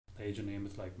The agent name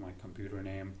is like my computer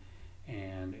name,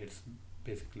 and it's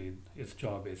basically its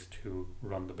job is to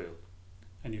run the build.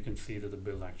 And you can see that the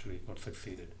build actually got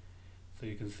succeeded. So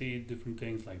you can see different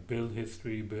things like build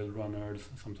history, build runners,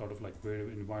 some sort of like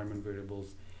environment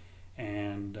variables,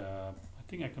 and I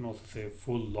think I can also say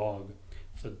full log.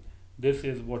 So this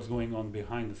is what's going on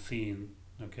behind the scene.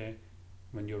 Okay,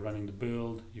 when you're running the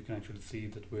build, you can actually see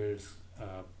that where it's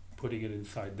putting it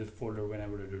inside this folder.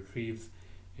 Whenever it retrieves,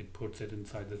 it puts it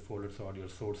inside this folder, so all your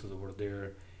sources over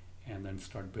there, and then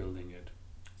start building it.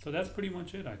 So that's pretty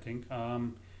much it, I think.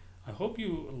 I hope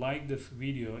you like this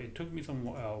video. It took me some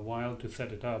while to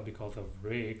set it up because of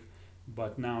Rake,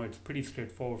 but now it's pretty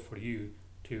straightforward for you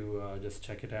to just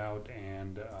check it out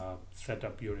and set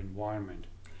up your environment.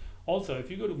 Also, if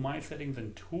you go to My Settings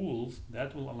and Tools,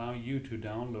 that will allow you to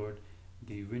download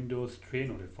the Windows Tray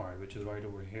Notifier, which is right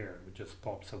over here, which just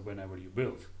pops up whenever you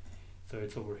build. So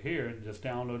it's over here, just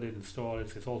download it, install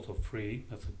it. It's also free.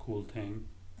 That's a cool thing.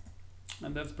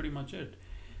 And that's pretty much it.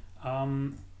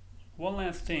 One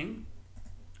last thing,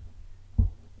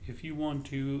 if you want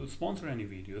to sponsor any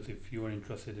videos, if you are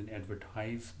interested in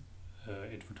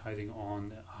advertising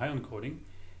on Ion Coding,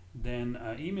 then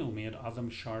email me at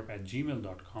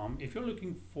azamsharp@gmail.com. If you're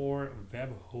looking for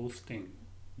web hosting,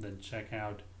 then check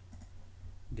out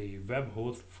the Web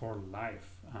Host for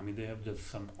Life. I mean, they have just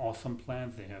some awesome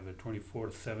plans. They have a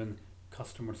 24/7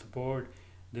 customer support.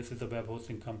 This is a web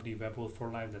hosting company, Web Host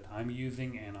for Life, that I'm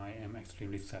using, and I am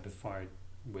extremely satisfied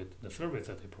with the service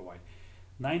that they provide.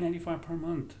 $9.95 per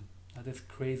month. That is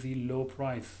crazy low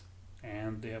price,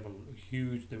 and they have a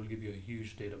huge. They will give you a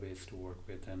huge database to work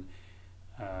with, and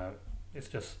it's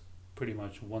just pretty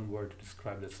much one word to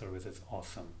describe this service. It's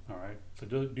awesome. All right, so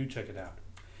do check it out.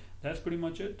 That's pretty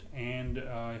much it, and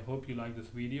I hope you like this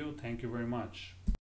video. Thank you very much.